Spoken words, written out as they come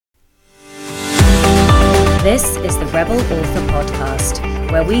This is the Rebel Author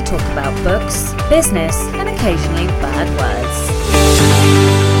Podcast, where we talk about books, business, and occasionally bad words.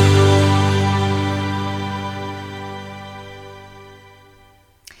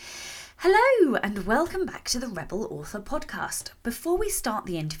 Hello, and welcome back to the Rebel Author Podcast. Before we start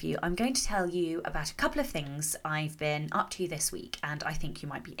the interview, I'm going to tell you about a couple of things I've been up to this week and I think you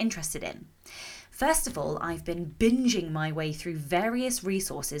might be interested in. First of all, I've been binging my way through various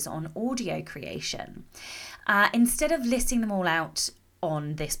resources on audio creation. Instead of listing them all out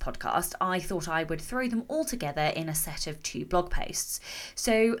on this podcast, I thought I would throw them all together in a set of 2 blog posts.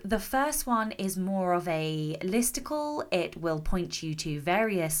 So the first one is more of a listicle. It will point you to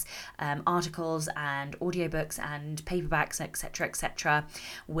various articles and audiobooks and paperbacks, etc.,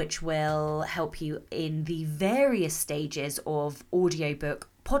 which will help you in the various stages of audiobook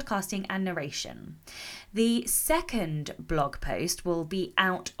podcasting and narration. The second blog post will be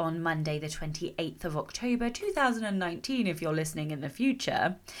out on Monday the 28th of October 2019 if you're listening in the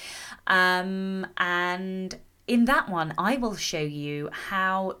future, and in that one I will show you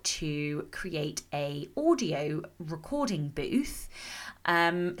how to create a audio recording booth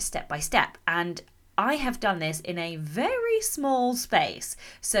step by step, and I have done this in a very small space,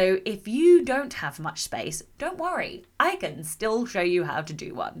 so if you don't have much space, don't worry, I can still show you how to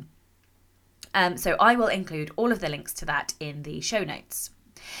do one. So I will include all of the links to that in the show notes.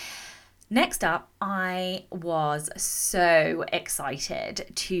 Next up, I was so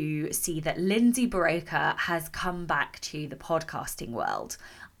excited to see that Lindsay Baroka has come back to the podcasting world.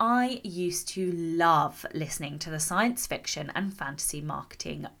 I used to love listening to the science fiction and fantasy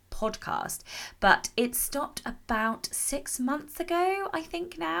marketing podcast, but it stopped about 6 months ago, I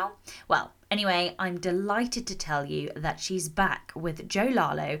think now. Well, anyway, I'm delighted to tell you that she's back with Joe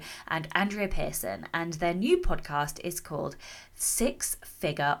Lalo and Andrea Pearson, and their new podcast is called 6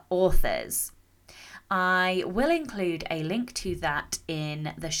 Figure Authors. I will include a link to that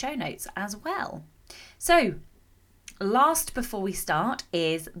in the show notes as well. So, last before we start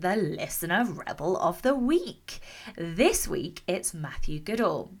is the Listener Rebel of the Week. This week it's Matthew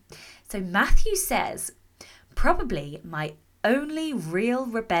Goodall. So Matthew says, probably my only real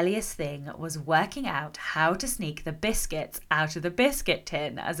rebellious thing was working out how to sneak the biscuits out of the biscuit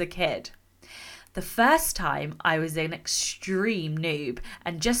tin as a kid. The first time I was an extreme noob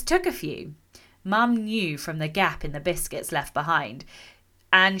and just took a few. Mum knew from the gap in the biscuits left behind,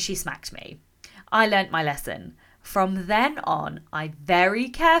 and she smacked me. I learnt my lesson. From then on, I very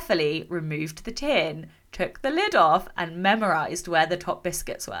carefully removed the tin, took the lid off, and memorised where the top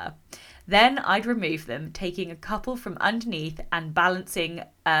biscuits were. Then I'd remove them, taking a couple from underneath and balancing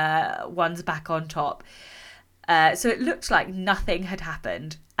ones back on top. So it looked like nothing had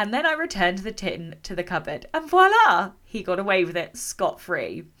happened. And then I returned the tin to the cupboard, and voila! He got away with it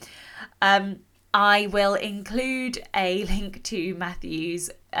scot-free. I will include a link to Matthew's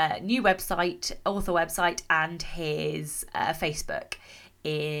new website, author website, and his Facebook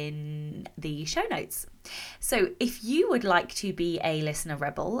in the show notes. So if you would like to be a listener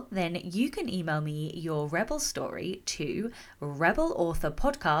rebel, then you can email me your rebel story to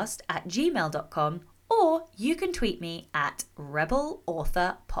rebelauthorpodcast@gmail.com, or you can tweet me at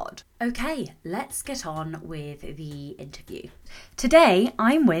rebelauthorpod. Okay, let's get on with the interview. Today,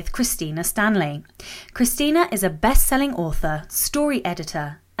 I'm with Kristina Stanley. Kristina is a best-selling author, story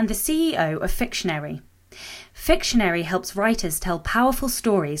editor, and the CEO of Fictionary. Fictionary helps writers tell powerful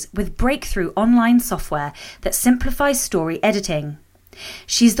stories with breakthrough online software that simplifies story editing.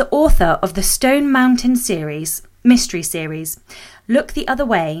 She's the author of the Stone Mountain mystery series, Look the Other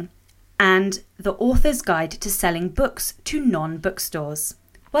Way, and the Author's Guide to Selling Books to Non-Bookstores.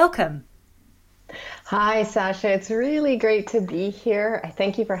 Welcome. Hi, Sasha. It's really great to be here. I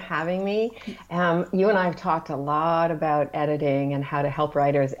thank you for having me. You and I have talked a lot about editing and how to help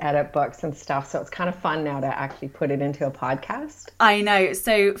writers edit books and stuff. So it's kind of fun now to actually put it into a podcast. I know.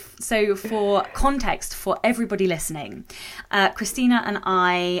 So for context for everybody listening, Kristina and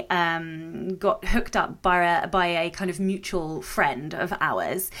I got hooked up by a kind of mutual friend of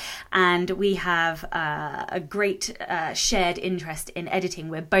ours, and we have a great shared interest in editing.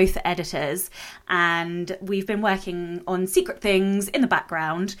 We're both editors, and we've been working on secret things in the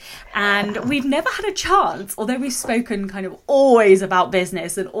background, and we've never had a chance, although we've spoken kind of always about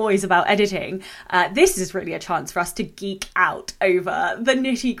business and always about editing, this is really a chance for us to geek out over the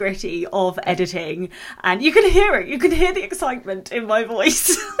nitty gritty of editing, and you can hear it, you can hear the excitement in my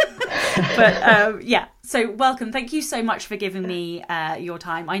voice. But yeah, so welcome. Thank you so much for giving me your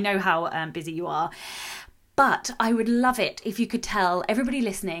time. I know how busy you are. But I would love it if you could tell everybody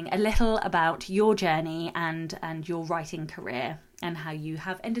listening a little about your journey and your writing career and how you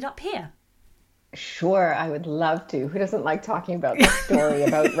have ended up here. Sure, I would love to. Who doesn't like talking about the story,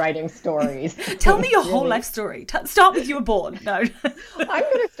 about writing stories? Tell me your whole Really. life story. Start with you were born. No. I'm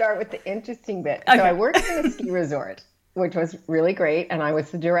going to start with the interesting bit. So I Okay. worked in a ski resort, which was really great, and I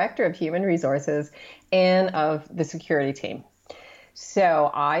was the director of human resources and of the security team.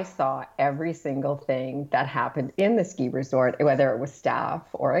 So I saw every single thing that happened in the ski resort, whether it was staff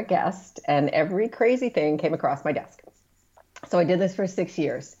or a guest, and every crazy thing came across my desk. So I did this for 6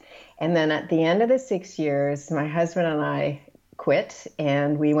 years. And then at the end of the 6 years, my husband and I quit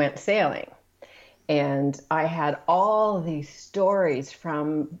and we went sailing. And I had all of these stories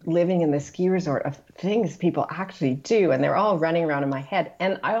from living in the ski resort of things people actually do. And they're all running around in my head.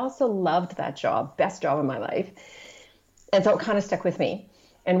 And I also loved that job, best job of my life. And so it kind of stuck with me.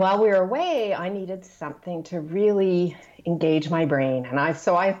 And while we were away, I needed something to really engage my brain.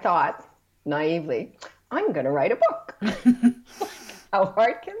 So I thought naively, I'm going to write a book. How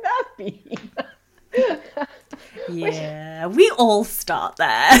hard can that be? Yeah, we all start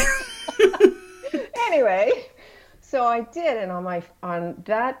there. Anyway, so I did, and on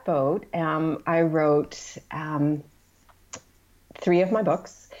that boat, I wrote 3 of my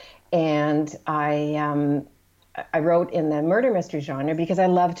books, and I wrote in the murder mystery genre because I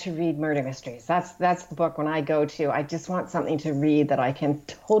love to read murder mysteries. That's the book when I go to. I just want something to read that I can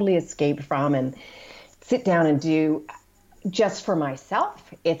totally escape from and sit down and do just for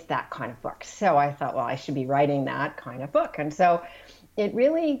myself. It's that kind of book. So I thought, well, I should be writing that kind of book. And so it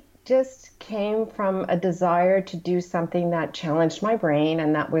really just came from a desire to do something that challenged my brain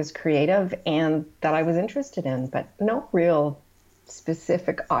and that was creative and that I was interested in, but no real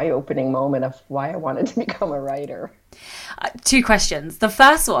specific eye-opening moment of why I wanted to become a writer. 2 questions. The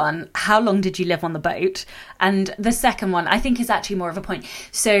first one, how long did you live on the boat? And the second one, I think is actually more of a point.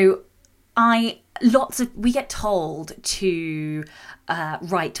 So we get told to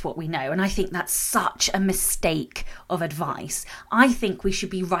write what we know, and I think that's such a mistake of advice. I think we should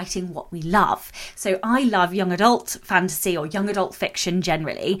be writing what we love. So I love young adult fantasy or young adult fiction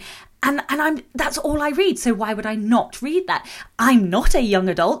generally. And that's all I read. So why would I not read that? I'm not a young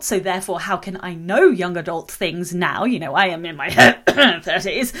adult, so therefore how can I know young adult things now? You know, I am in my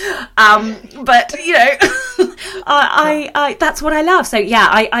 30s. But you know, I that's what I love. So yeah,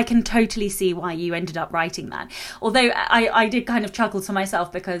 I can totally see why you ended up writing that. Although I did kind of chuckle to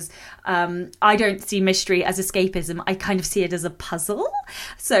myself because I don't see mystery as escapism. I kind of see it as a puzzle.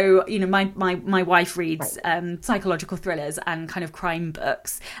 So, you know, my wife reads psychological thrillers and kind of crime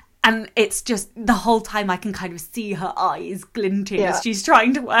books. And it's just the whole time I can kind of see her eyes glinting as she's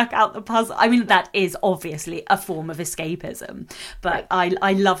trying to work out the puzzle. I mean, that is obviously a form of escapism, but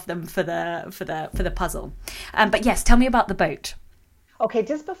I love them for the puzzle. But yes, tell me about the boat. Okay,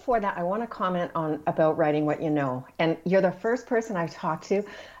 just before that, I want to comment about writing what you know. And you're the first person I've talked to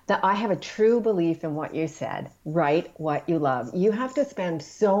that I have a true belief in what you said. Write what you love. You have to spend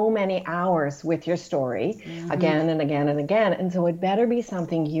so many hours with your story again and again and again. And so it better be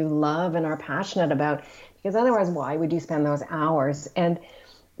something you love and are passionate about, because otherwise, why would you spend those hours? And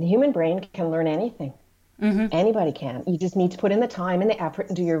the human brain can learn anything. Anybody can. You just need to put in the time and the effort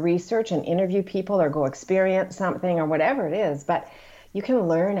and do your research and interview people or go experience something or whatever it is. But you can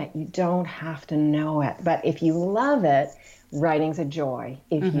learn it. You don't have to know it. But if you love it, writing's a joy.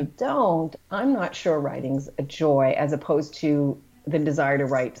 If you don't, I'm not sure writing's a joy, as opposed to the desire to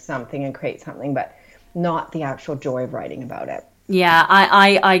write something and create something, but not the actual joy of writing about it. Yeah,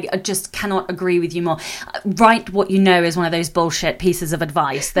 I just cannot agree with you more. Write what you know is one of those bullshit pieces of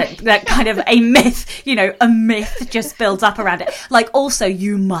advice that kind of a myth, you know, a myth just builds up around it. Like, also,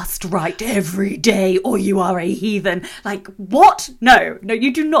 you must write every day or you are a heathen. Like, what? No,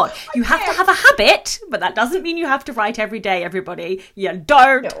 you do not. You have to have a habit, but that doesn't mean you have to write every day, everybody. You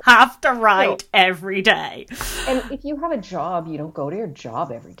don't have to write every day. And if you have a job, you don't go to your job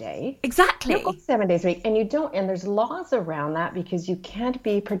every day. Exactly. You go 7 days a week, and you don't, and there's laws around that, because you can't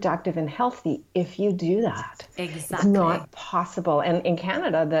be productive and healthy if you do that. Exactly. It's not possible. And in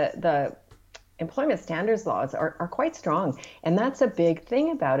Canada, the employment standards laws are quite strong. And that's a big thing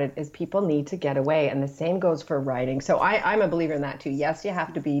about it, is people need to get away. And the same goes for writing. So I'm a believer in that too. Yes, you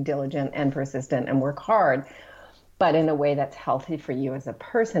have to be diligent and persistent and work hard, but in a way that's healthy for you as a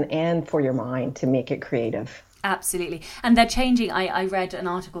person and for your mind to make it creative. Absolutely. And they're changing. I read an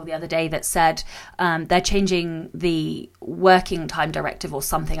article the other day that said they're changing the working time directive or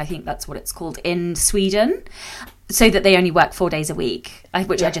something. I think that's what it's called in Sweden, so that they only work 4 days a week,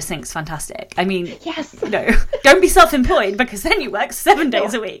 which I just think is fantastic. I mean, yes. Don't be self-employed, because then you work 7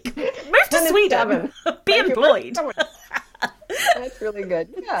 days a week. Move to Sweden. Be employed. That's really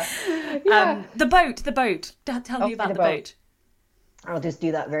good. Yeah. The boat. Tell me about the boat. I'll just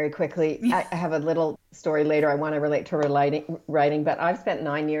do that very quickly. Yeah. I have a little story later I want to relate to writing, but I've spent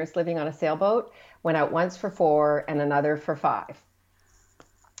 9 years living on a sailboat, went out once for 4 and another for 5.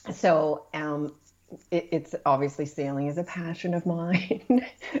 So it's obviously sailing is a passion of mine.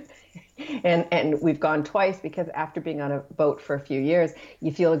 And we've gone twice because after being on a boat for a few years,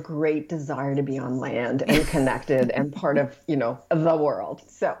 you feel a great desire to be on land and connected and part of, the world.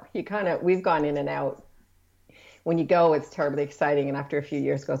 So we've gone in and out. When you go, it's terribly exciting. And after a few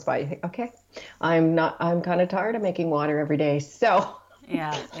years goes by, you think, okay, I'm kind of tired of making water every day. So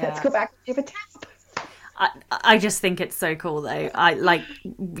Yeah, let's yeah. go back and give a tap. I just think it's so cool though. I like,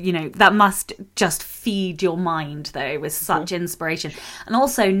 that must just feed your mind though with such inspiration, and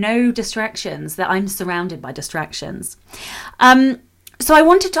also no distractions. That I'm surrounded by distractions. So I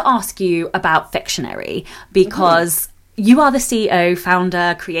wanted to ask you about Fictionary because you are the CEO,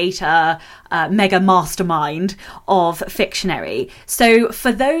 founder, creator, mega mastermind of Fictionary. So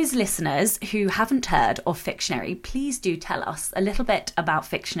for those listeners who haven't heard of Fictionary, please do tell us a little bit about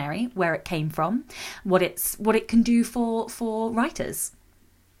Fictionary, where it came from, what it can do for writers.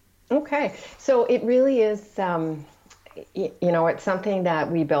 Okay. So it really is, it's something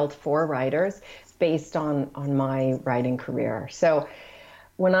that we built for writers based on my writing career. So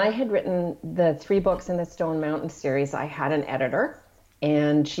when I had written the 3 books in the Stone Mountain series, I had an editor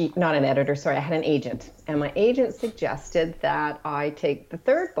and not an editor, sorry, I had an agent. And my agent suggested that I take the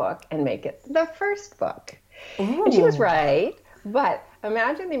 3rd book and make it the first book. Ooh. And she was right, but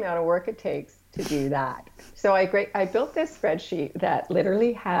imagine the amount of work it takes to do that. So I built this spreadsheet that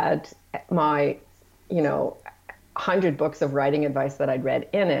literally had my, 100 books of writing advice that I'd read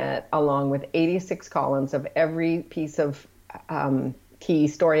in it, along with 86 columns of every piece of key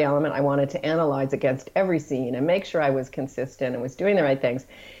story element I wanted to analyze against every scene and make sure I was consistent and was doing the right things.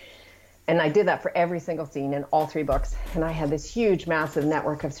 And I did that for every single scene in all 3 books. And I had this huge, massive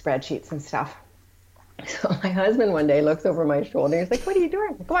network of spreadsheets and stuff. So my husband one day looks over my shoulder and he's like, "What are you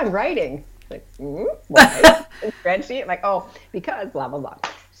doing?" I go, "I'm writing." He's like, "Why?" Spreadsheet? I'm like, "Oh, because blah, blah, blah."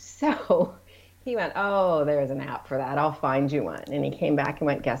 So he went, "Oh, there's an app for that. I'll find you one." And he came back and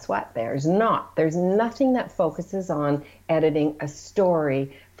went, "Guess what? There's not. There's nothing that focuses on editing a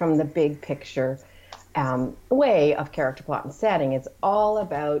story from the big picture way of character, plot, and setting. It's all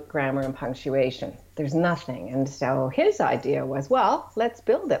about grammar and punctuation. There's nothing." And so his idea was, well, let's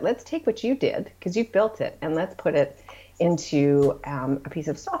build it. Let's take what you did, because you built it, and let's put it into a piece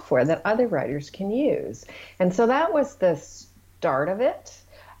of software that other writers can use. And so that was the start of it.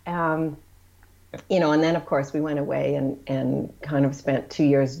 And then, of course, we went away and kind of spent 2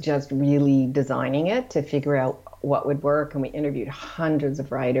 years just really designing it to figure out what would work. And we interviewed hundreds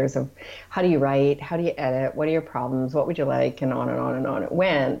of writers of how do you write, how do you edit, what are your problems, what would you like, and on and on and on it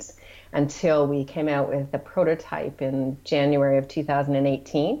went until we came out with the prototype in January of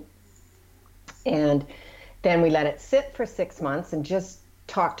 2018. And then we let it sit for 6 months and just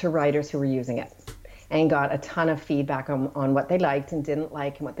talked to writers who were using it, and got a ton of feedback on what they liked and didn't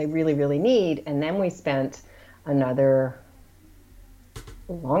like and what they really, really need. And then we spent another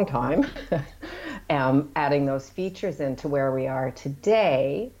long time adding those features into where we are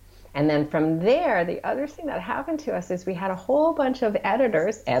today. And then from there, the other thing that happened to us is we had a whole bunch of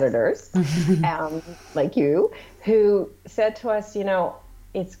editors like you, who said to us,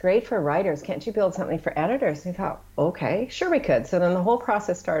 "It's great for writers. Can't you build something for editors?" And we thought, okay, sure we could. So then the whole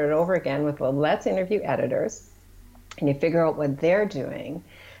process started over again with, well, let's interview editors and you figure out what they're doing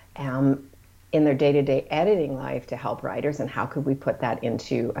in their day-to-day editing life to help writers, and how could we put that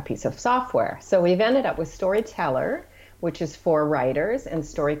into a piece of software. So we've ended up with Storyteller, which is for writers, and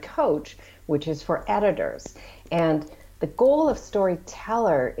Story Coach, which is for editors. And the goal of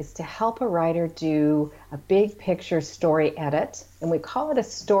Storyteller is to help a writer do a big picture story edit. And we call it a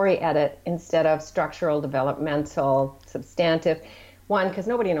story edit instead of structural, developmental, substantive. One, because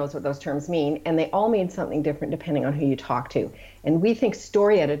nobody knows what those terms mean, and they all mean something different depending on who you talk to. And we think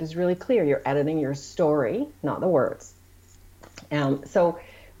story edit is really clear. You're editing your story, not the words. So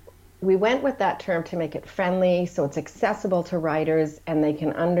we went with that term to make it friendly, so it's accessible to writers and they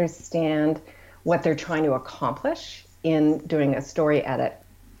can understand what they're trying to accomplish in doing a story edit.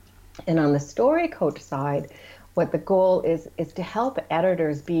 And on the Story Coach side, what the goal is to help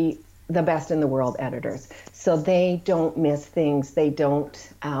editors be the best in the world editors, so they don't miss things. They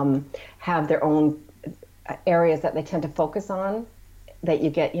don't have their own areas that they tend to focus on, that you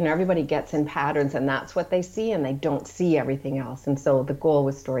get, everybody gets in patterns and that's what they see, and they don't see everything else. And so the goal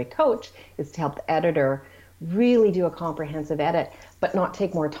with Story Coach is to help the editor really do a comprehensive edit, but not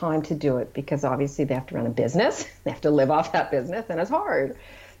take more time to do it, because obviously they have to run a business, they have to live off that business, and it's hard.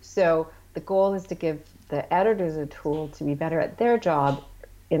 So the goal is to give the editors a tool to be better at their job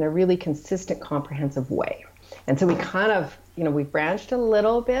in a really consistent, comprehensive way. And so we kind of, we branched a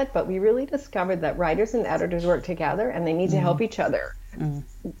little bit, but we really discovered that writers and editors work together and they need to help each other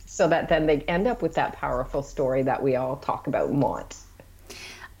so that then they end up with that powerful story that we all talk about and want.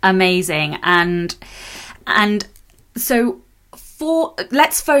 Amazing. And so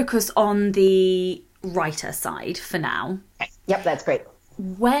let's focus on the writer side for now. Yep, that's great.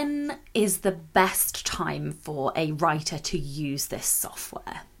 When is the best time for a writer to use this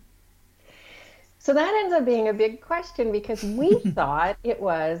software? So that ends up being a big question because we thought it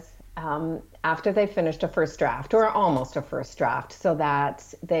was after they finished a first draft or almost a first draft, so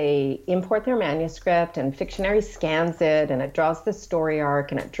that they import their manuscript and Fictionary scans it and it draws the story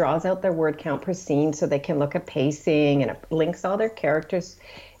arc and it draws out their word count per scene so they can look at pacing and it links all their characters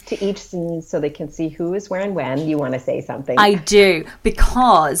to each scene so they can see who is where and when. You want to say something? I do,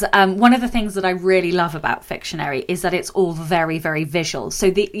 because one of the things that I really love about Fictionary is that it's all very, very visual. So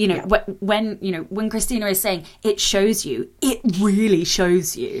when Kristina is saying it shows you, it really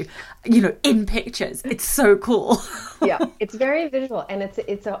shows you, in pictures. It's so cool. Yeah, it's very visual, and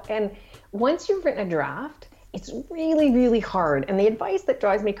and once you've written a draft, it's really, really hard. And the advice that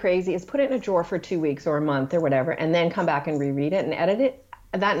drives me crazy is put it in a drawer for 2 weeks or a month or whatever, and then come back and reread it and edit it.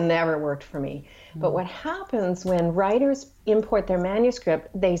 That never worked for me. But what happens when writers import their manuscript,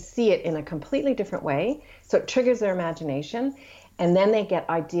 they see it in a completely different way. So it triggers their imagination, and then they get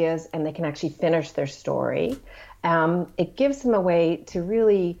ideas and they can actually finish their story. It gives them a way to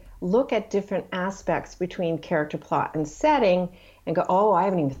really look at different aspects between character, plot, and setting and go, oh, I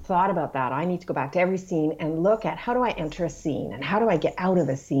haven't even thought about that. I need to go back to every scene and look at how do I enter a scene and how do I get out of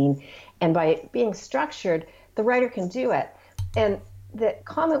a scene. And by being structured, the writer can do it. And the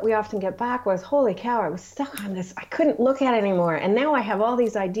comment we often get back was, holy cow, I was stuck on this. I couldn't look at it anymore. And now I have all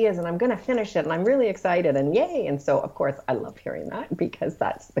these ideas and I'm going to finish it and I'm really excited and yay. And so, of course, I love hearing that because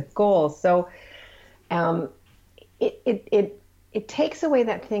that's the goal. So it takes away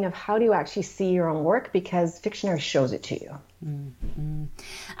that thing of how do you actually see your own work, because Fictionary shows it to you. Mm-hmm.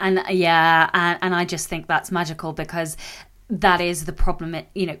 And I just think that's magical, because that is the problem.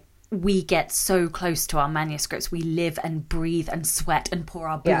 We get so close to our manuscripts. We live and breathe and sweat and pour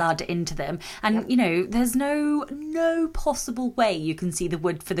our blood into them. And, there's no possible way you can see the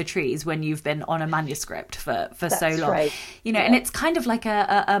wood for the trees when you've been on a manuscript for so long. Right. And it's kind of like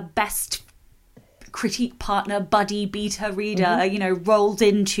a best critique partner, buddy, beta reader, rolled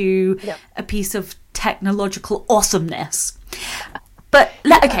into a piece of technological awesomeness. But,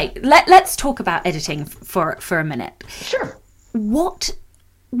 let's talk about editing for a minute. Sure. What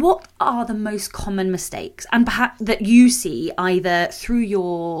are the most common mistakes, and perhaps that you see either through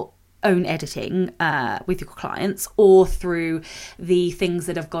your own editing with your clients or through the things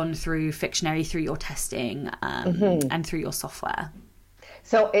that have gone through Fictionary, through your testing and through your software?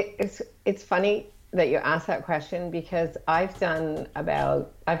 So it's funny that you asked that question, because I've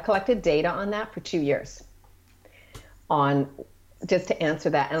collected data on that for 2 years just to answer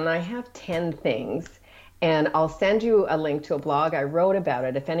that. And I have 10 things. And I'll send you a link to a blog I wrote about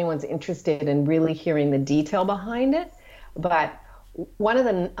it if anyone's interested in really hearing the detail behind it. But one of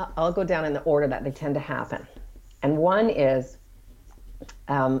them, I'll go down in the order that they tend to happen. And one is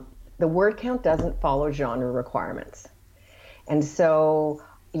the word count doesn't follow genre requirements. And so,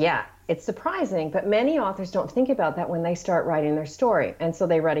 it's surprising, but many authors don't think about that when they start writing their story. And so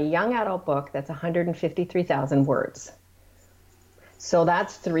they write a young adult book that's 153,000 words. So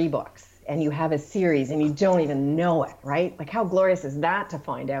that's 3 books. And you have a series and you don't even know it, right? Like, how glorious is that to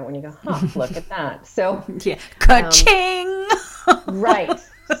find out when you go, look at that. So, ka-ching! Right.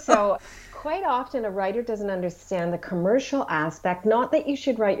 So quite often a writer doesn't understand the commercial aspect. Not that you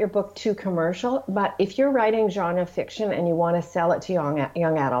should write your book too commercial, but if you're writing genre fiction and you want to sell it to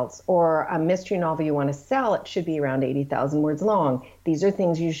young adults, or a mystery novel you want to sell, it should be around 80,000 words long. These are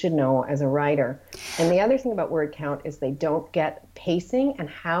things you should know as a writer. And the other thing about word count is they don't get pacing and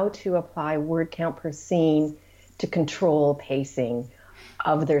how to apply word count per scene to control pacing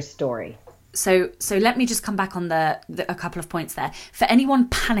of their story. So let me just come back on a couple of points there. For anyone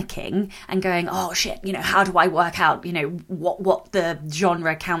panicking and going, oh shit, how do I work out, what the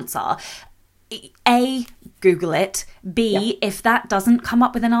genre counts are? A, Google it. B, if that doesn't come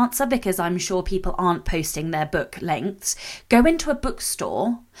up with an answer, because I'm sure people aren't posting their book lengths, go into a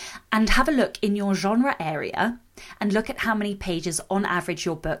bookstore and have a look in your genre area and look at how many pages on average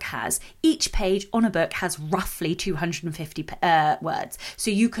your book has. Each page on a book has roughly 250 words. So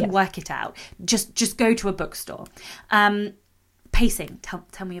you can work it out. Just go to a bookstore. pacing.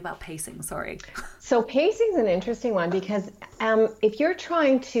 Tell me about pacing. Sorry. So pacing is an interesting one because if you're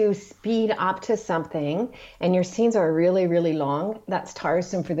trying to speed up to something and your scenes are really, really long, that's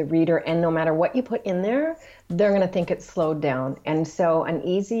tiresome for the reader. And no matter what you put in there, they're going to think it's slowed down. And so an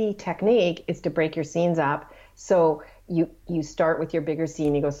easy technique is to break your scenes up. So you start with your bigger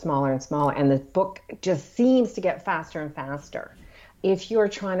scene, you go smaller and smaller, and the book just seems to get faster and faster. If you're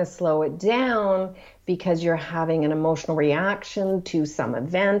trying to slow it down because you're having an emotional reaction to some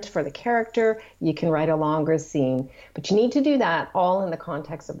event for the character, you can write a longer scene. But you need to do that all in the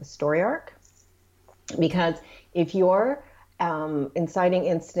context of the story arc. Because if your inciting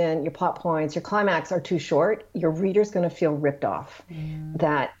incident, your plot points, your climax are too short, your reader's going to feel ripped off.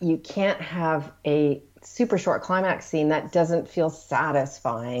 That you can't have a super short climax scene that doesn't feel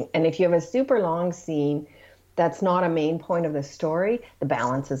satisfying. And if you have a super long scene that's not a main point of the story, the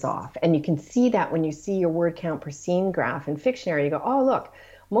balance is off. And you can see that when you see your word count per scene graph in Fictionary. You go, oh, look,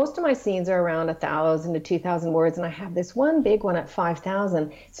 most of my scenes are around 1,000 to 2,000 words, and I have this one big one at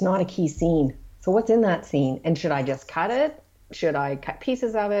 5,000. It's not a key scene. So what's in that scene? And should I just cut it? Should I cut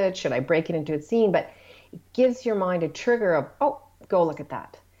pieces of it? Should I break it into a scene? But it gives your mind a trigger of, oh, go look at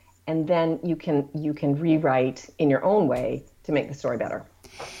that. And then you can rewrite in your own way to make the story better.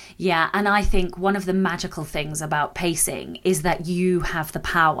 Yeah, and I think one of the magical things about pacing is that you have the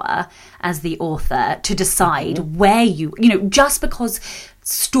power as the author to decide where just because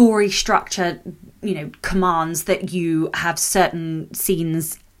story structure, commands that you have certain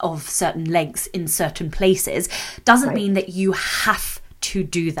scenes of certain lengths in certain places, doesn't mean that you have to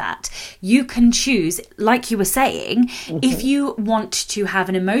do that. You can choose, like you were saying, if you want to have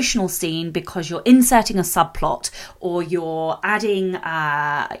an emotional scene because you're inserting a subplot or you're adding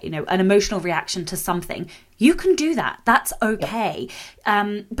an emotional reaction to something, you can do that. That's okay.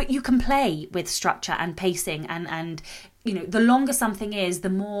 But you can play with structure and pacing and the longer something is, the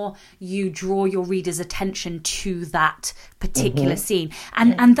more you draw your reader's attention to that particular scene.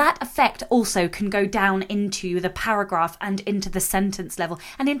 And that effect also can go down into the paragraph and into the sentence level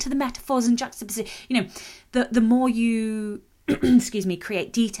and into the metaphors and juxtaposition. The more you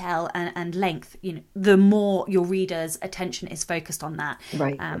create detail and length, the more your reader's attention is focused on that.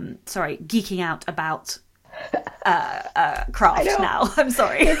 Right. Sorry, geeking out about craft now. I'm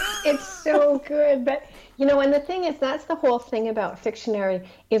sorry. It's so good. But and the thing is, that's the whole thing about Fictionary,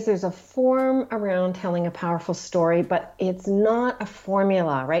 is there's a form around telling a powerful story, but it's not a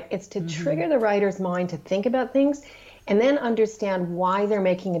formula, right? It's to trigger the writer's mind to think about things and then understand why they're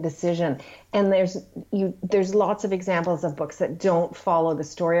making a decision. And there's lots of examples of books that don't follow the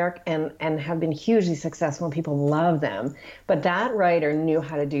story arc and have been hugely successful and people love them. But that writer knew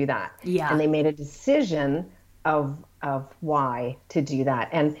how to do that. Yeah. And they made a decision of why to do that.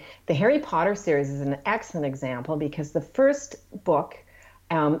 And the Harry Potter series is an excellent example because the first book,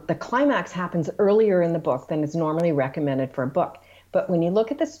 the climax happens earlier in the book than is normally recommended for a book. But when you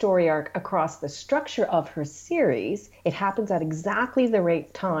look at the story arc across the structure of her series, it happens at exactly the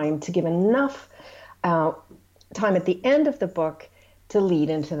right time to give enough time at the end of the book to lead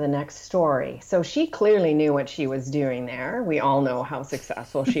into the next story. So she clearly knew what she was doing there. We all know how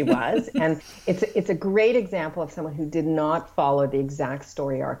successful she was. And it's a great example of someone who did not follow the exact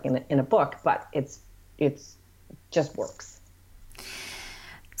story arc in a book, but it's just works.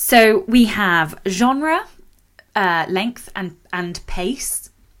 So we have genre, length and pace.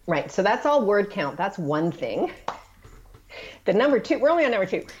 Right. So that's all word count. That's one thing. The number two, we're only on number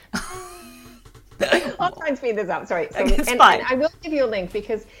two. I'll try and speed this up. Sorry. So, and I will give you a link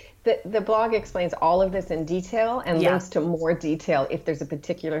because the blog explains all of this in detail and links to more detail. If there's a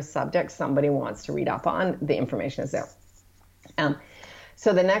particular subject somebody wants to read up on, the information is there.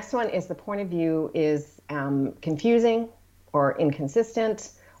 So the next one is the point of view is confusing or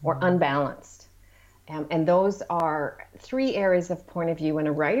inconsistent or unbalanced. And those are three areas of point of view. When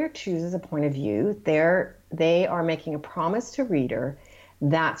a writer chooses a point of view, they are making a promise to reader.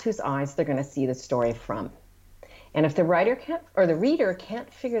 That's whose eyes they're going to see the story from. And if the writer the reader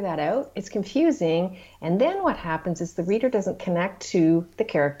can't figure that out, it's confusing. And then what happens is the reader doesn't connect to the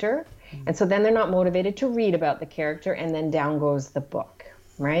character. And so then they're not motivated to read about the character, and then down goes the book,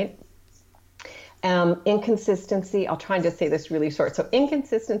 right? Inconsistency, I'll try and just say this really short. So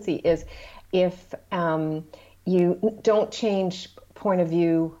inconsistency is if you don't change point of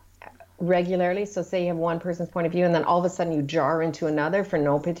view regularly. So say you have one person's point of view and then all of a sudden you jar into another for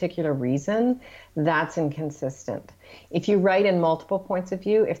no particular reason, that's inconsistent. If you write in multiple points of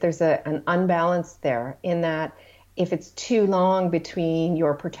view, if there's an unbalance there in that if it's too long between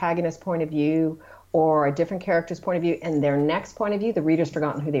your protagonist's point of view or a different character's point of view, and their next point of view, the reader's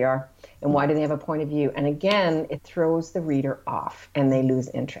forgotten who they are and why do they have a point of view. And again, it throws the reader off and they lose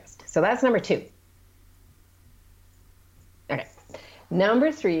interest. So that's number 2. Okay.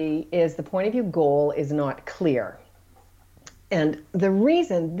 Number 3 is the point of view goal is not clear. And the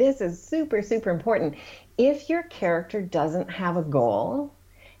reason this is super, super important, if your character doesn't have a goal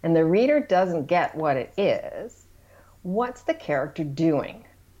and the reader doesn't get what it is, what's the character doing?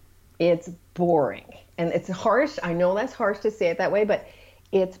 It's boring. And it's harsh. I know that's harsh to say it that way, but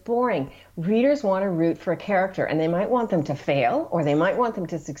it's boring. Readers want to root for a character, and they might want them to fail or they might want them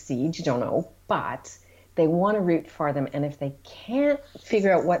to succeed. You don't know, but they want to root for them. And if they can't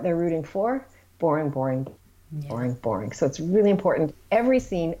figure out what they're rooting for, boring, boring, boring, boring. So it's really important. Every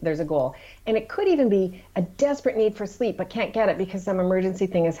scene, there's a goal. And it could even be a desperate need for sleep, but can't get it because some emergency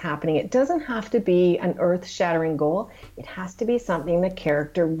thing is happening. It doesn't have to be an earth-shattering goal. It has to be something the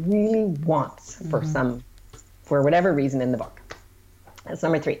character really wants for whatever reason in the book. That's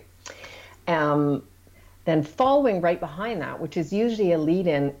number 3. Then following right behind that, which is usually a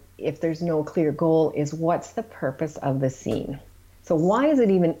lead-in if there's no clear goal, is what's the purpose of the scene? So why is it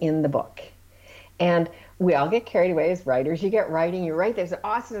even in the book? And we all get carried away as writers. You get writing, you write, there's an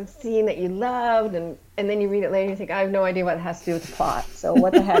awesome scene that you loved, and then you read it later and you think, I have no idea what it has to do with the plot. So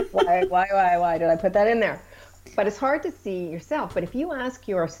what the heck, why did I put that in there? But it's hard to see yourself. But if you ask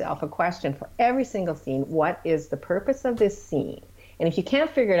yourself a question for every single scene, what is the purpose of this scene? And if you can't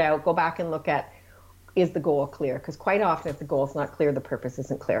figure it out, go back and look at, is the goal clear? Because quite often if the goal is not clear, the purpose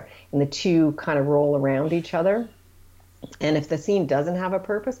isn't clear. And the two kind of roll around each other. And if the scene doesn't have a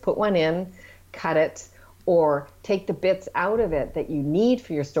purpose, put one in, cut it, or take the bits out of it that you need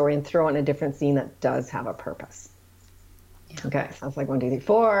for your story and throw in a different scene that does have a purpose. Yeah. Okay, sounds like 1, 2, 3,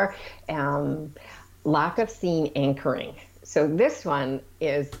 4. Lack of scene anchoring. So this one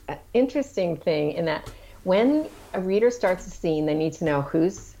is an interesting thing in that when a reader starts a scene, they need to know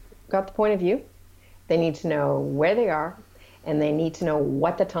who's got the point of view, they need to know where they are, and they need to know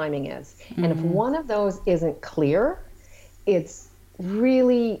what the timing is. Mm-hmm. And if one of those isn't clear, it's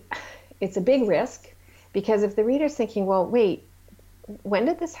a big risk. Because if the reader's thinking, well, wait, when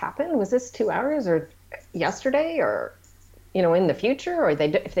did this happen? Was this 2 hours or yesterday or, in the future? Or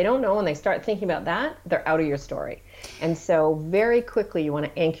if they don't know and they start thinking about that, they're out of your story. And so very quickly, you want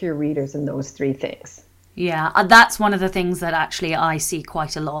to anchor your readers in those 3 things. Yeah, that's one of the things that actually I see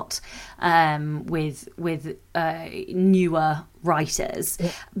quite a lot with newer writers,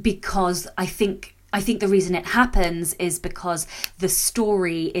 because I think the reason it happens is because the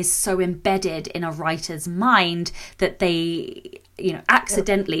story is so embedded in a writer's mind that they,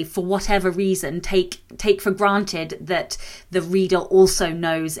 accidentally, for whatever reason, take for granted that the reader also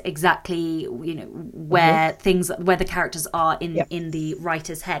knows exactly, where where the characters are in the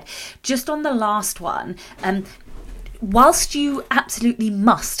writer's head. Just on the last one, whilst you absolutely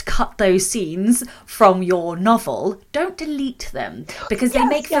must cut those scenes from your novel, don't delete them, because they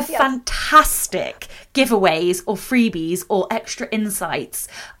make for fantastic giveaways or freebies or extra insights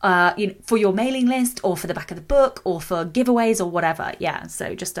for your mailing list or for the back of the book or for giveaways or whatever. Yeah,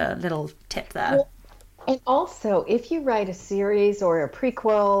 so just a little tip there. Well, and also, if you write a series or a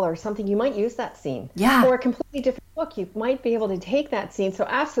prequel or something, you might use that scene. Yeah. Or a completely different book, you might be able to take that scene. So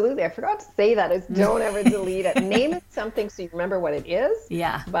absolutely, I forgot to say that, is don't ever delete it. Name it something so you remember what it is.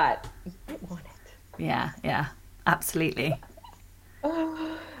 Yeah. But you might want it. Yeah, absolutely.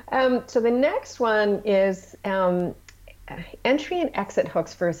 So the next one is entry and exit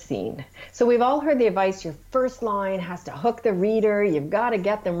hooks for a scene. So we've all heard the advice, your first line has to hook the reader. You've got to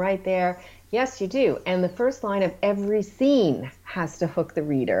get them right there. Yes, you do. And the first line of every scene has to hook the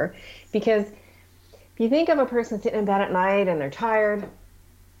reader, because if you think of a person sitting in bed at night and they're tired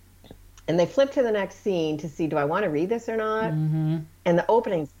and they flip to the next scene to see, do I want to read this or not? Mm-hmm. And the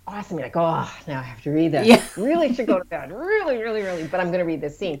opening's awesome. You're like, oh, now I have to read this. Yeah. Really should go to bed. Really. But I'm going to read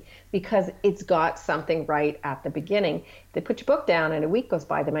this scene because it's got something right at the beginning. They put your book down and a week goes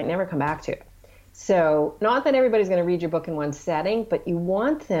by, they might never come back to it. So not that everybody's going to read your book in one setting, but you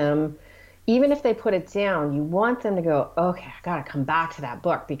want them, even if they put it down, you want them to go, okay, I got to come back to that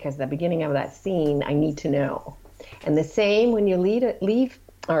book because the beginning of that scene, I need to know. And the same when you leave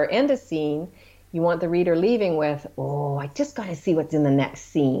or end a scene, you want the reader leaving with, oh, I just got to see what's in the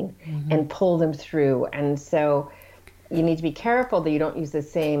next scene, and pull them through. And so you need to be careful that you don't use the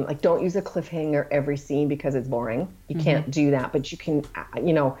same, like don't use a cliffhanger every scene because it's boring. You can't do that, but you can,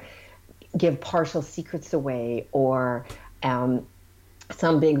 give partial secrets away, or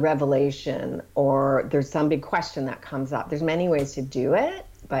some big revelation, or there's some big question that comes up. There's many ways to do it,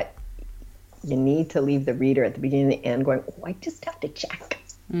 but you need to leave the reader at the beginning and the end going, oh, I just have to check.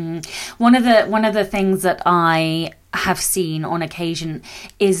 One of the things that I have seen on occasion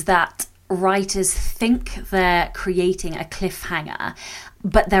is that writers think they're creating a cliffhanger,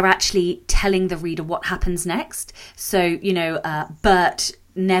 but they're actually telling the reader what happens next. So, Bert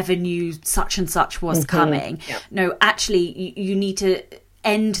never knew such and such was coming. Yep. No, actually, you need to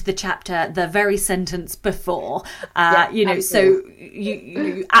end the chapter the very sentence before. So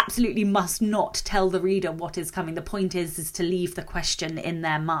you absolutely must not tell the reader what is coming. The point is to leave the question in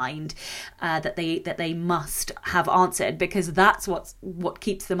their mind that they must have answered, because that's what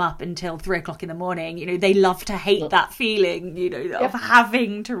keeps them up until 3 o'clock in the morning. They love to hate that feeling, of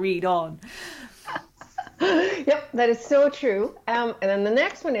having to read on. Yep, that is so true. And then the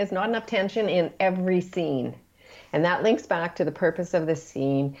next one is not enough tension in every scene. And that links back to the purpose of the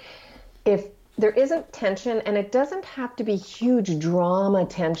scene. If there isn't tension, and it doesn't have to be huge drama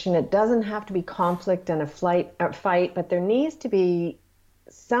tension, it doesn't have to be conflict and a fight, but there needs to be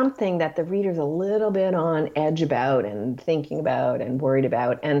something that the reader's a little bit on edge about and thinking about and worried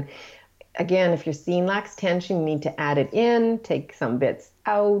about. And again, if your scene lacks tension, you need to add it in, take some bits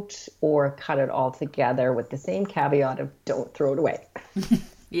out, or cut it all together, with the same caveat of don't throw it away.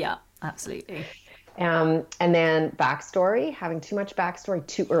 Yeah, absolutely. And then backstory, having too much backstory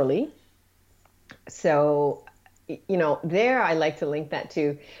too early. So, there I like to link that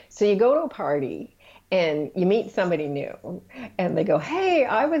to. So you go to a party and you meet somebody new and they go, hey,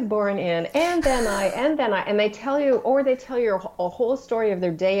 I was born in, and then I, and they tell you a whole story of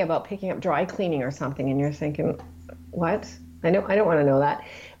their day about picking up dry cleaning or something. And you're thinking, what? I don't want to know that.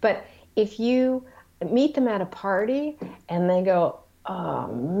 But if you meet them at a party and they go, oh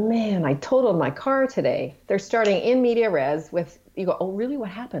man, I totaled my car today. They're starting in media res with, you go, oh really, what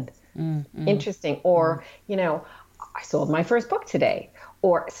happened? Interesting. Or, I sold my first book today,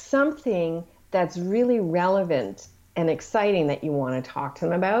 or something that's really relevant and exciting that you want to talk to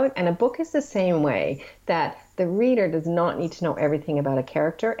them about. And a book is the same way, that the reader does not need to know everything about a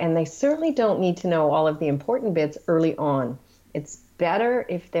character, and they certainly don't need to know all of the important bits early on. It's better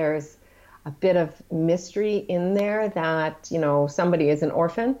if there's a bit of mystery in there, that, somebody is an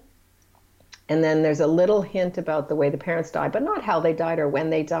orphan, and then there's a little hint about the way the parents died, but not how they died or when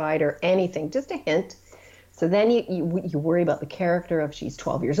they died or anything, just a hint. So then you worry about the character of, she's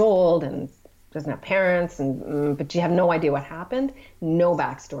 12 years old and doesn't have parents, but you have no idea what happened. No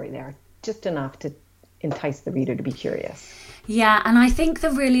backstory there, just enough to entice the reader to be curious. Yeah, and I think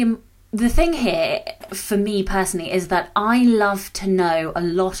the thing here, for me personally, is that I love to know a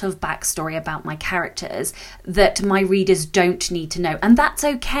lot of backstory about my characters that my readers don't need to know. And that's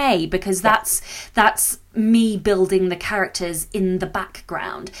okay, because that's me building the characters in the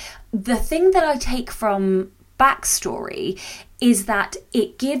background. The thing that I take from backstory is that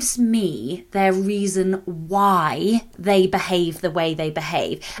it gives me their reason why they behave the way they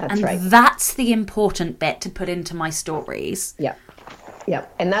behave. That's right. That's the important bit to put into my stories. Yeah. Yeah,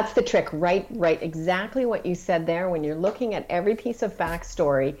 and that's the trick, right? Exactly what you said there. When you're looking at every piece of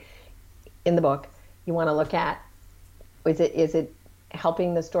backstory in the book, you want to look at, is it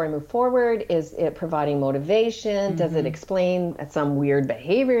helping the story move forward? Is it providing motivation? Does it explain some weird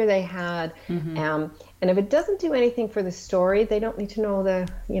behavior they had? And if it doesn't do anything for the story, they don't need to know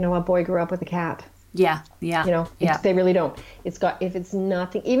a boy grew up with a cat. Yeah. They really don't. If it's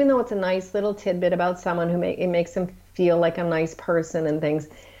nothing, even though it's a nice little tidbit about someone it makes them feel like a nice person and things.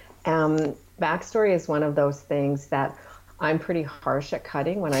 Backstory is one of those things that I'm pretty harsh at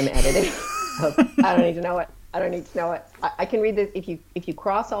cutting when I'm editing. I don't need to know it. I can read this. If you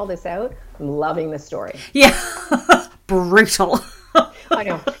cross all this out, I'm loving the story. Yeah. Brutal. I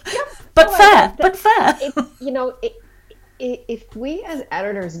know. Yeah. But fair. If we as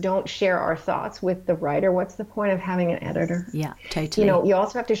editors don't share our thoughts with the writer, what's the point of having an editor? Yeah, totally. You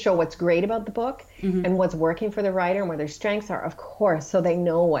also have to show what's great about the book and what's working for the writer and where their strengths are, of course, so they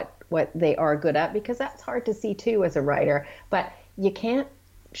know what they are good at, because that's hard to see too as a writer. But you can't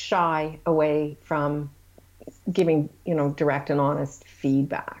shy away from giving, direct and honest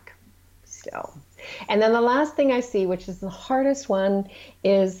feedback. So, and then the last thing I see, which is the hardest one,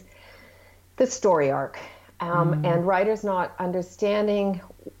 is the story arc. And writers not understanding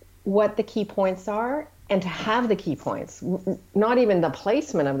what the key points are, and to have the key points, not even the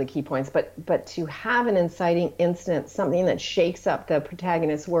placement of the key points, but to have an inciting incident, something that shakes up the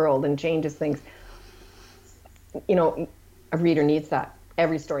protagonist's world and changes things. A reader needs that.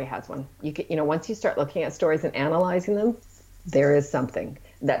 Every story has one. Once you start looking at stories and analyzing them, there is something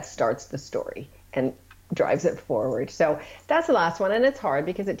that starts the story and drives it forward. So that's the last one, and it's hard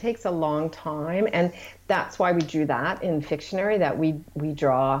because it takes a long time, and that's why we do that in Fictionary, that we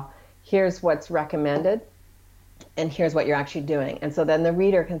draw, here's what's recommended, and here's what you're actually doing. And so then the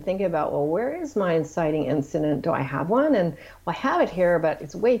reader can think about, well, where is my inciting incident? Do I have one? And well, I have it here, but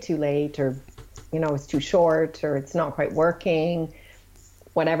it's way too late, or, it's too short, or it's not quite working,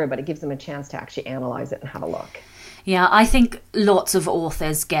 whatever, but it gives them a chance to actually analyze it and have a look. Yeah, I think lots of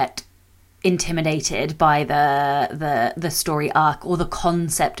authors get intimidated by the story arc or the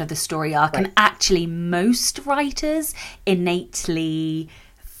concept of the story arc, right. And actually most writers innately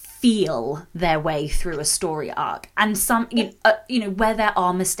feel their way through a story arc, and some where there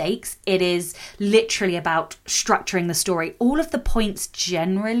are mistakes, it is literally about structuring the story. All of the points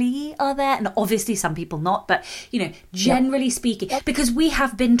generally are there, and obviously some people not, but generally speaking, because we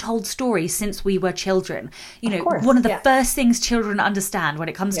have been told stories since we were children. One of the first things children understand when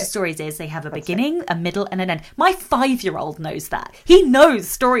it comes to stories is they have a beginning, a middle, and an end. My 5-year-old knows that. He knows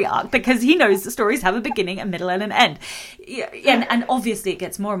story arc because he knows the stories have a beginning, a middle, and an end. And obviously it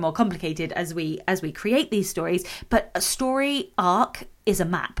gets more and more complicated as we create these stories, but a story arc is a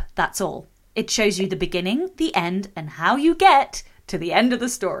map. That's all. It shows you the beginning, the end, and how you get to the end of the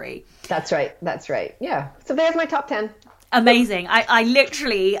story. That's right. Yeah. So there's my top 10. Amazing. I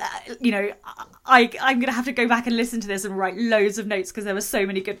literally, I'm going to have to go back and listen to this and write loads of notes because there were so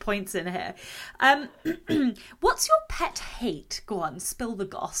many good points in here. What's your pet hate? Go on, spill the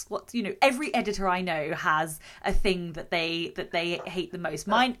goss. Every editor I know has a thing that they hate the most.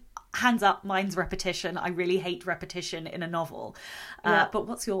 Mine, hands up, mine's repetition. I really hate repetition in a novel. But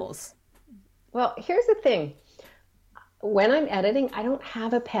what's yours? Well, here's the thing. When I'm editing, I don't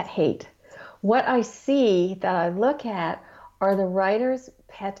have a pet hate. What I see that I look at are the writer's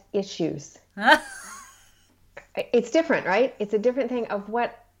pet issues. It's different, right? It's a different thing of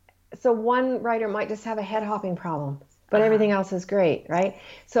what. So one writer might just have a head hopping problem, but everything else is great, right?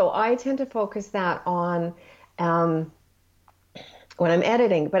 So I tend to focus that on when I'm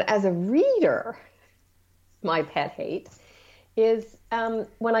editing. But as a reader, my pet hate is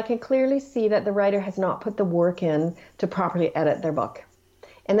when I can clearly see that the writer has not put the work in to properly edit their book.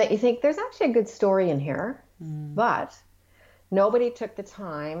 And that you think there's actually a good story in here, but nobody took the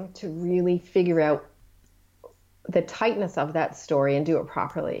time to really figure out the tightness of that story and do it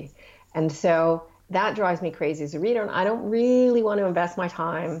properly. And so that drives me crazy as a reader, and I don't really want to invest my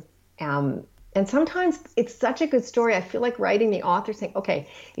time. And sometimes it's such a good story, I feel like writing the author saying, okay,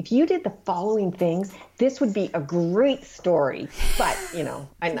 if you did the following things, this would be a great story. But,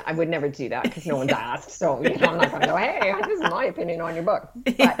 I would never do that because no one's asked. So, I'm not going to go, hey, this is my opinion on your book.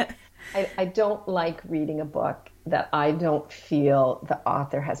 But I don't like reading a book that I don't feel the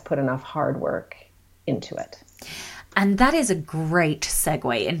author has put enough hard work into it. And that is a great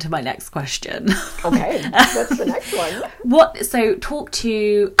segue into my next question. Okay, what's the next one? So talk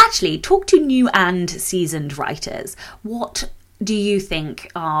to new and seasoned writers. What do you think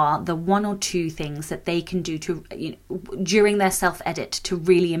are the one or two things that they can do to during their self-edit to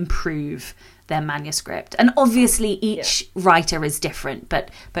really improve their manuscript? And obviously each writer is different, but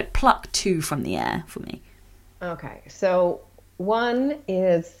pluck two from the air for me. Okay, so one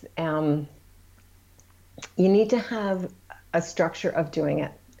is you need to have a structure of doing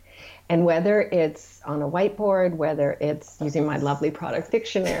it. And whether it's on a whiteboard, whether it's using my lovely product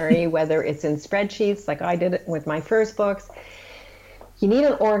dictionary, whether it's in spreadsheets like I did it with my first books, you need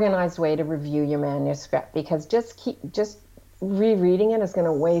an organized way to review your manuscript, because just rereading it is going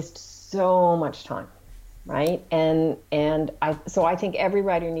to waste so much time, right? And I think every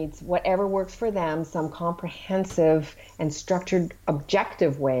writer needs whatever works for them, some comprehensive and structured,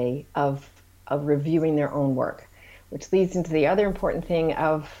 objective way of reviewing their own work, which leads into the other important thing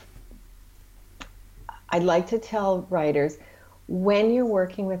of, I'd like to tell writers, when you're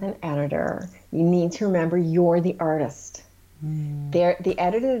working with an editor, you need to remember you're the artist. The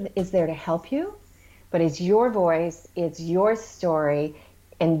editor is there to help you, but it's your voice, it's your story,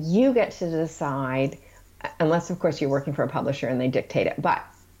 and you get to decide, unless of course you're working for a publisher and they dictate it. But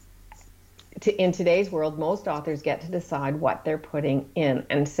in today's world, most authors get to decide what they're putting in.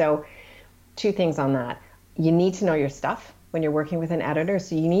 And so two things on that. You need to know your stuff when you're working with an editor.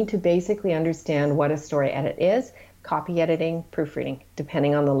 So you need to basically understand what a story edit is, copy editing, proofreading,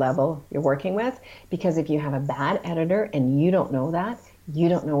 depending on the level you're working with. Because if you have a bad editor and you don't know that, you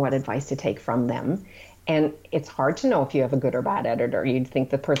don't know what advice to take from them. And it's hard to know if you have a good or bad editor. You'd think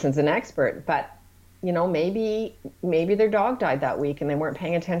the person's an expert, but maybe their dog died that week and they weren't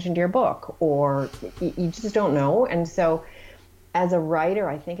paying attention to your book, or you just don't know. And so as a writer,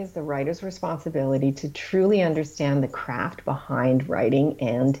 I think it's the writer's responsibility to truly understand the craft behind writing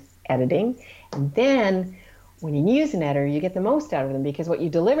and editing. And then when you use an editor, you get the most out of them because what you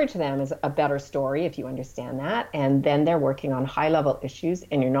deliver to them is a better story, if you understand that. And then they're working on high level issues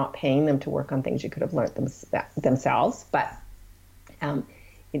and you're not paying them to work on things you could have learned themselves. But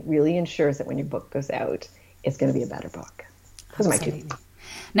it really ensures that when your book goes out, it's going to be a better book. Those are my two.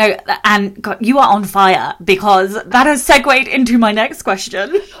 No, and God, you are on fire because that has segued into my next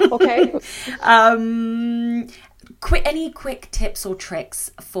question. Okay. Any quick tips or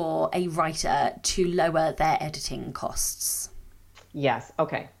tricks for a writer to lower their editing costs? Yes.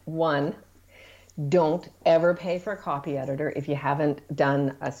 Okay. One, don't ever pay for a copy editor if you haven't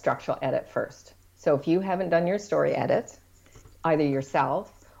done a structural edit first. So if you haven't done your story edit, either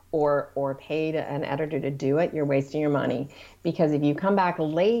yourself or paid an editor to do it, you're wasting your money. Because if you come back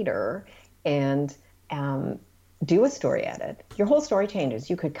later and do a story edit, your whole story changes.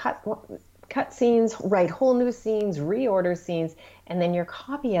 You could cut scenes, write whole new scenes, reorder scenes, and then your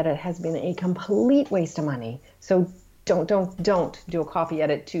copy edit has been a complete waste of money. So don't do a copy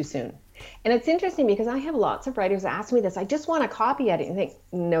edit too soon. And it's interesting because I have lots of writers ask me this. I just want a copy edit. And think,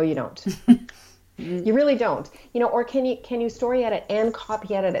 no, you don't. You really don't. Or can you story edit and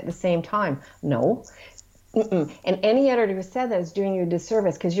copy edit at the same time? No. Mm-mm. And any editor who said that is doing you a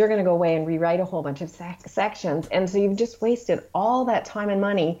disservice because you're going to go away and rewrite a whole bunch of sections. And so you've just wasted all that time and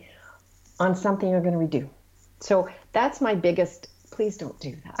money on something you're going to redo. So that's my biggest, please don't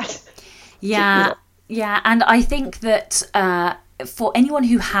do that. Yeah. Yeah. And I think that for anyone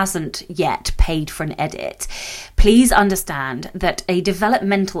who hasn't yet paid for an edit, please understand that a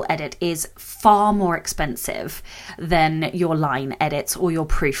developmental edit is far more expensive than your line edits or your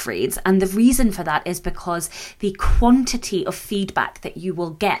proofreads. And the reason for that is because the quantity of feedback that you will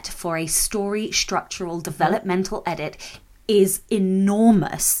get for a story structural developmental edit is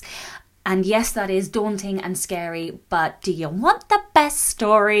enormous. And yes, that is daunting and scary, but do you want the best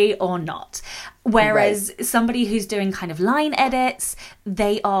story or not? Whereas somebody who's doing kind of line edits,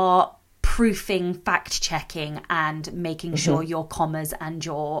 they are proofing, fact checking and making sure your commas and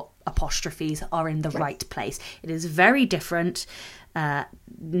your apostrophes are in the right place. It is very different.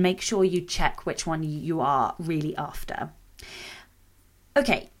 Make sure you check which one you are really after.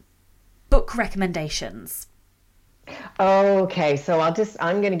 Okay, book recommendations. Okay, so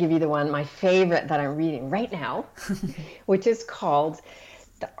I'm going to give you my favorite that I'm reading right now, which is called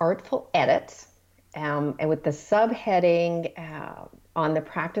The Artful Edit, and with the subheading on the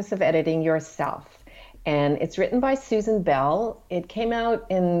practice of editing yourself. And it's written by Susan Bell. It came out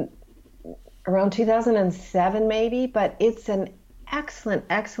in around 2007 maybe, but it's an excellent,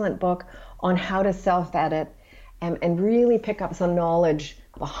 excellent book on how to self-edit and really pick up some knowledge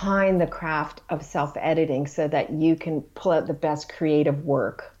behind the craft of self-editing so that you can pull out the best creative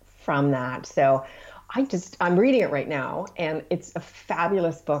work from that. So I'm reading it right now, and it's a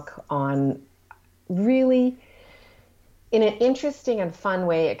fabulous book on really, in an interesting and fun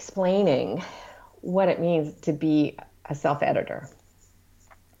way, explaining what it means to be a self-editor.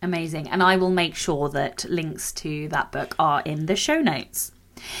 Amazing. And I will make sure that links to that book are in the show notes.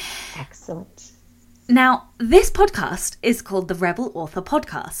 Excellent. Now, this podcast is called the Rebel Author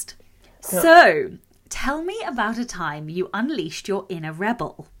Podcast. So, tell me about a time you unleashed your inner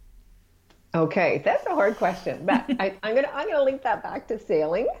rebel. Okay, that's a hard question, but I'm gonna link that back to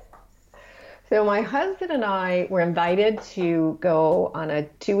sailing. So my husband and I were invited to go on a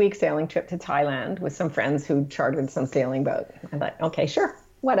 2-week sailing trip to Thailand with some friends who chartered some sailing boat. I thought, okay, sure,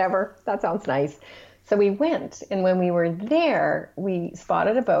 whatever, that sounds nice. So we went, and when we were there, we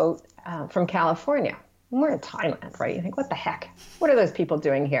spotted a boat from California. And we're in Thailand, right? You think, what the heck? What are those people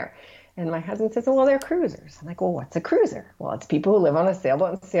doing here? And my husband says, well, they're cruisers. I'm like, well, what's a cruiser? Well, it's people who live on a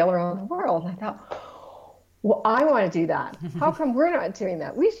sailboat and sail around the world. And I thought, well, I want to do that. How come we're not doing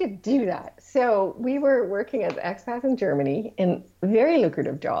that? We should do that. So we were working as expats in Germany in very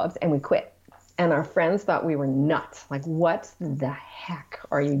lucrative jobs, and we quit. And our friends thought we were nuts. Like, what the heck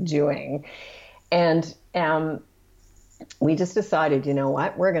are you doing? And we just decided, you know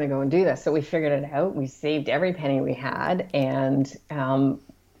what, we're going to go and do this. So we figured it out. We saved every penny we had and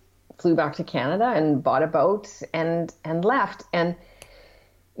flew back to Canada and bought a boat and left. And,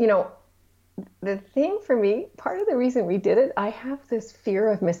 you know, the thing for me, part of the reason we did it, I have this fear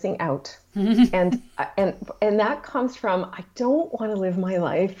of missing out. and that comes from, I don't want to live my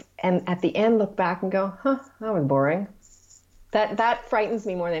life and at the end look back and go, that was boring. That frightens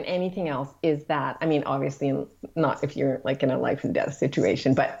me more than anything else is that, I mean, obviously not if you're like in a life and death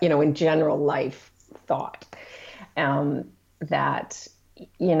situation, but, you know, in general life thought, that,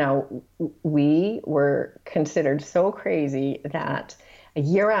 you know, we were considered so crazy that a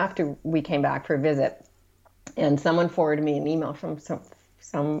year after we came back for a visit and someone forwarded me an email from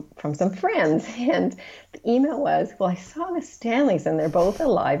from some friends, and the email was, "Well, I saw the Stanleys, and they're both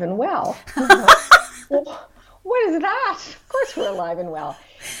alive and well." And I thought, well, what is that? Of course, we're alive and well.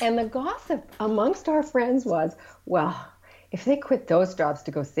 And the gossip amongst our friends was, well, if they quit those jobs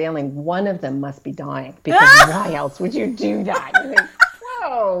to go sailing, one of them must be dying, because why else would you do that? You think,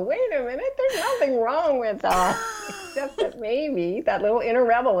 whoa, wait a minute, there's nothing wrong with us, except that maybe that little inner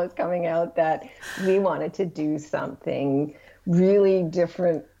rebel is coming out, that we wanted to do something really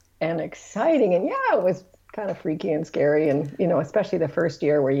different and exciting. And yeah, it was kind of freaky and scary, and especially the first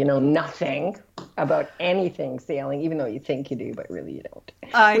year where you know nothing about anything sailing, even though you think you do, but really you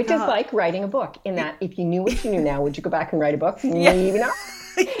don't. Which is like writing a book, in that if you knew what you knew now, would you go back and write a book? Maybe not.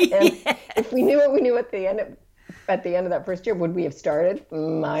 And if we knew what we knew at the end of that first year, would we have started?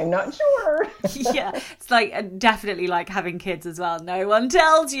 I'm not sure. Yeah, it's like definitely like having kids as well. No one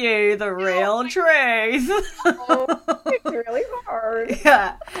tells you the real truth. It's really hard.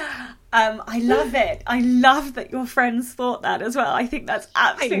 Yeah. I love it. I love that your friends thought that as well. I think that's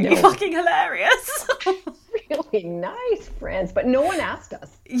absolutely fucking hilarious. Really nice friends, but no one asked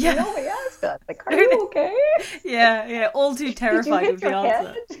us. Yeah. Nobody asked us. Like, are you okay? Yeah. All too terrified of the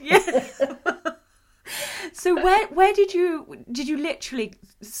answer. Yeah. So where did you literally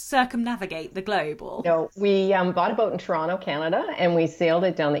circumnavigate the globe? Or? No, we bought a boat in Toronto, Canada, and we sailed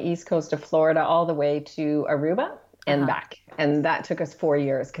it down the east coast of Florida all the way to Aruba and back. And that took us 4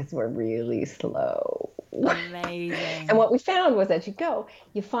 years because we're really slow. Amazing. And what we found was that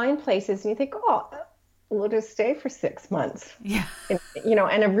you find places and you think, oh, we'll just stay for 6 months. Yeah. And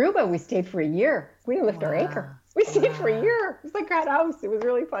Aruba, we stayed for a year. We didn't lift our anchor. We stayed for a year. It was like that house. It was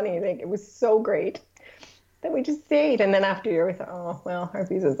really funny. I think it was so great that we just stayed. And then after a year, we thought, oh, well, our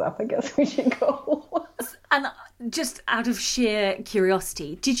visa's up. I guess we should go. And just out of sheer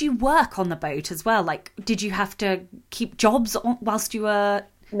curiosity, did you work on the boat as well? Like, did you have to keep jobs whilst you were...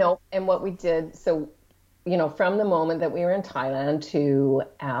 No. And what we did, so, from the moment that we were in Thailand to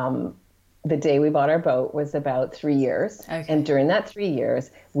the day we bought our boat was about 3 years. Okay. And during that 3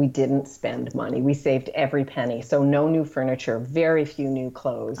 years, we didn't spend money. We saved every penny. So no new furniture, very few new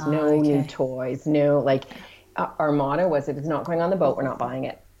clothes, new toys, our motto was, if it's not going on the boat, we're not buying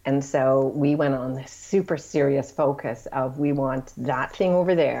it. And so we went on this super serious focus of, we want that thing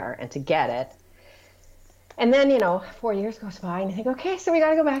over there and to get it. And then, 4 years goes by and you think, okay, so we got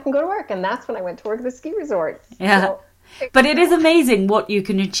to go back and go to work. And that's when I went to work at the ski resort. Yeah. So, but it is amazing what you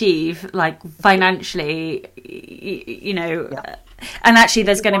can achieve, like financially, Yeah. And actually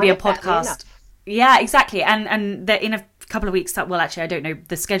there's going to be a podcast. Yeah, exactly. And in a couple of weeks, well, actually, I don't know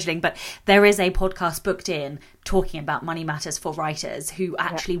the scheduling, but there is a podcast booked in talking about money matters for writers who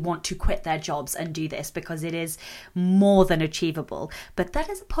actually want to quit their jobs and do this, because it is more than achievable. But that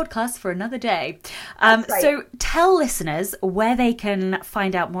is a podcast for another day. Right. So tell listeners where they can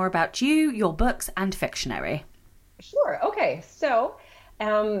find out more about you, your books, and Fictionary. Sure. Okay. So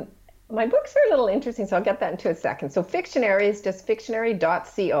my books are a little interesting, so I'll get that into a second. So Fictionary is just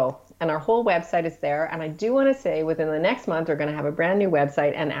fictionary.co. And our whole website is there. And I do want to say, within the next month, we're going to have a brand new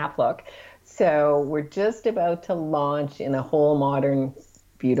website and app look. So we're just about to launch in a whole modern,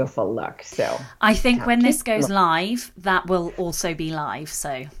 beautiful look. So I think when this goes live, that will also be live.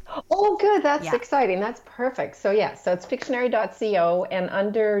 So oh, good. That's exciting. That's perfect. So so it's fictionary.co. And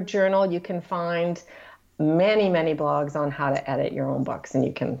under journal, you can find many, many blogs on how to edit your own books. And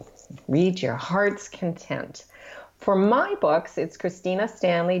you can read your heart's content. For my books, it's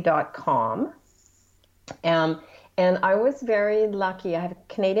KristinaStanley.com. And I was very lucky. I have a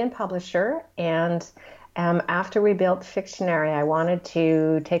Canadian publisher. And after we built Fictionary, I wanted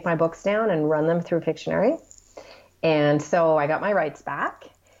to take my books down and run them through Fictionary. And so I got my rights back.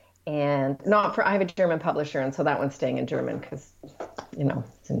 And I have a German publisher, and so that one's staying in German because,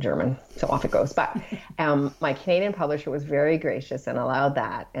 it's in German, so off it goes. But my Canadian publisher was very gracious and allowed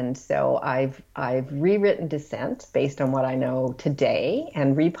that. And so I've rewritten Descent based on what I know today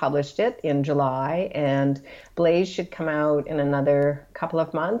and republished it in July. And Blaze should come out in another couple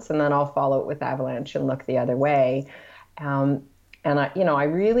of months, and then I'll follow it with Avalanche and Look the Other Way. And I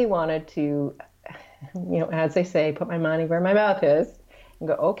really wanted to, as they say, put my money where my mouth is. And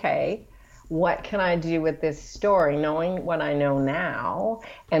go, okay, what can I do with this story, knowing what I know now,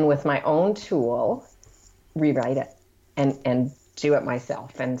 and with my own tool, rewrite it and do it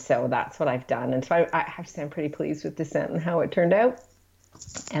myself. And so that's what I've done. And so I have to say I'm pretty pleased with Descent and how it turned out.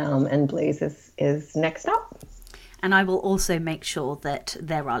 And Blaze is next up. And I will also make sure that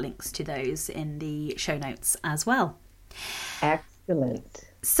there are links to those in the show notes as well. Excellent.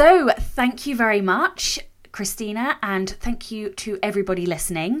 So thank you very much. Kristina, and thank you to everybody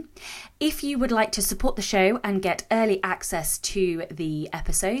listening. If you would like to support the show and get early access to the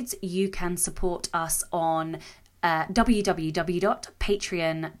episodes, you can support us on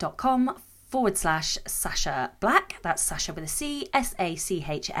www.patreon.com/Sasha Black. That's Sasha with a C,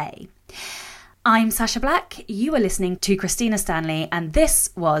 SACHA. I'm Sasha Black, you are listening to Kristina Stanley, and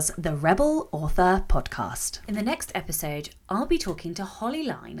this was the Rebel Author Podcast. In the next episode, I'll be talking to Holly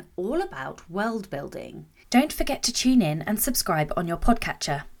Line all about world building. Don't forget to tune in and subscribe on your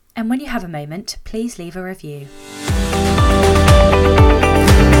podcatcher. And when you have a moment, please leave a review.